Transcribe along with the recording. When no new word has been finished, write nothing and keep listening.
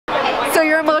So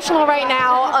you're emotional right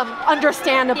now,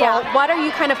 understandable. Yeah. What are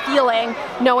you kind of feeling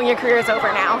knowing your career is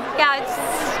over now? Yeah, it's,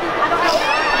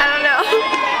 I don't know,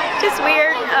 just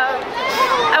weird.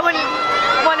 I wouldn't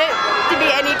want it to be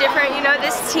any different. You know,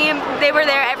 this team, they were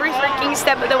there every freaking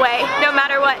step of the way, no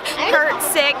matter what, hurt,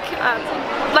 sick,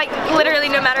 like literally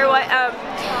no matter what.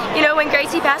 You know, when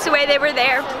Gracie passed away, they were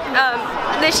there.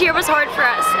 This year was hard for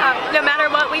us. No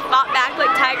matter what, we fought back like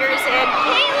tigers, and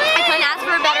I couldn't ask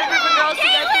for a better group of girls to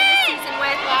go through this season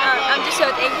with. I'm just so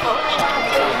thankful.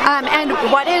 And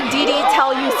what did Dee Dee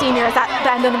tell you seniors at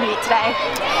the end of the meet today?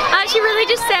 She really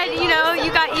just said, you know,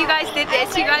 you guys did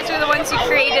this. You guys are the ones who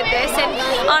created this. And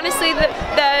honestly,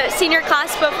 the senior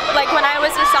class, like when I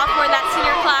was a sophomore in that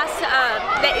senior class,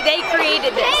 they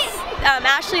created this.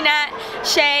 Ashley, Nat,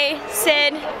 Shay,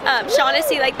 Sid,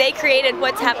 Shaughnessy, like they created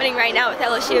what's happening right now with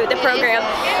LSU, the program.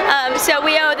 So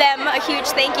we owe them a huge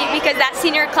thank you, because that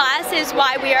senior class is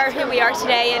why we are who we are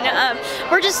today, and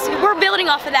we're building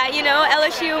off of that. You know,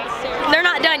 LSU, they're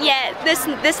not done yet.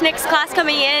 This next class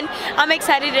coming in, I'm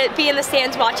excited to be in the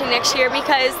stands watching next year,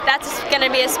 because that's going to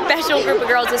be a special group of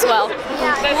girls as well.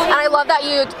 And I love that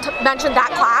you mentioned that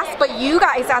class, but you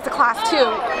guys as a class too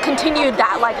continued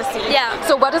that legacy. Yeah.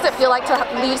 So what does it feel like to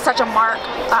leave such a mark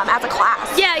as a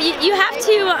class? Yeah, you have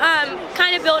to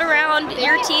kind of build around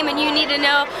your team, and you need to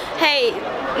know, hey,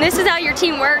 this is how your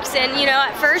team works. And you know,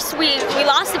 at first we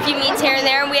lost a few meets here and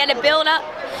there, and we had to build up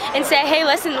and say, hey,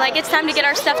 listen, like it's time to get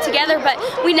our stuff together. But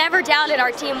we never doubted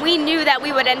our team. We knew that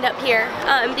we would end up here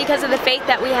because of the faith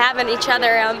that we have in each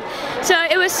other. So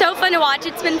it was so fun to watch.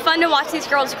 It's been fun to watch these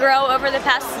girls grow over the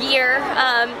past year,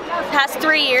 past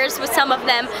 3 years with some of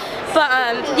them.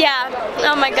 But yeah,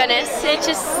 oh my goodness,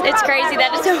 it's crazy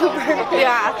that it's over.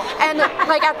 Yeah, and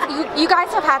like you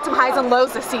guys have had some highs and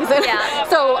lows this season. Yeah.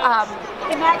 So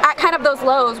at kind of those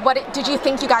lows, what did you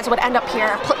think you guys would end up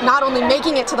here, not only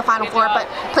making it to the Final Four, but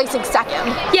placing second?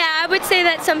 Yeah, I would say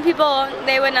that some people,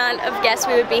 they would not have guessed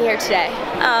we would be here today,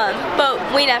 but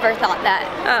we never thought that.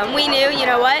 We knew, you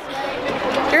know what,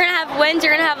 you're going to have wins,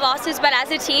 you're going to have losses, but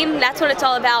as a team, that's what it's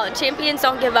all about. Champions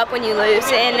don't give up when you lose,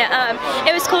 and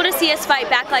it was cool to see us fight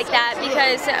back like that,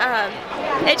 because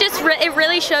it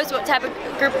really shows what type of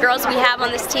group of girls we have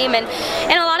on this team, and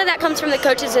a lot of that comes from the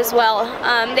coaches as well.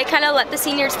 They kind of let the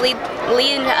seniors lead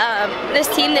this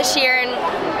team this year, and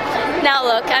now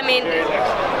look, I mean,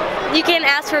 you can't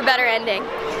ask for a better ending.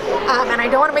 And I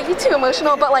don't want to make you too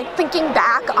emotional, but like thinking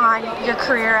back on your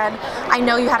career, and I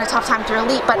know you had a tough time through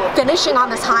Elite, but finishing on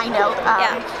this high note,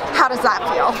 how does that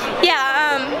feel?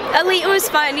 Yeah, Elite was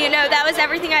fun, you know, that was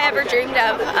everything I ever dreamed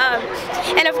of.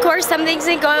 And of course some things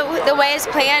didn't go the way as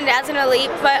planned as an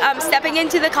Elite, but stepping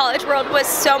into the college world was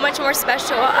so much more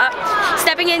special.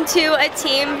 Stepping into a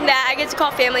team that I get to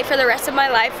call family for the rest of my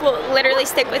life will literally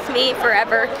stick with me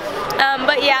forever.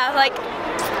 But yeah, like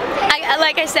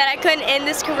I said, I couldn't end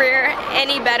this career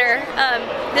any better.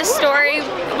 This story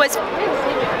was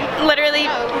literally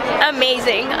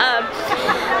amazing.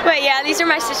 But yeah, these are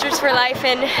my sisters for life,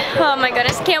 and oh my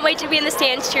goodness, can't wait to be in the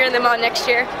stands cheering them on next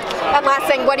year. And last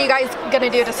thing, what are you guys going to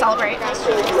do to celebrate?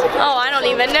 Oh, I don't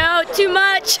even know. Too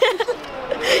much.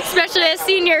 Especially as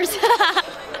seniors.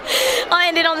 I'll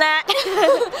end it on that.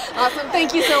 Awesome.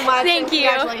 Thank you so much. Thank you.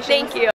 Thank you.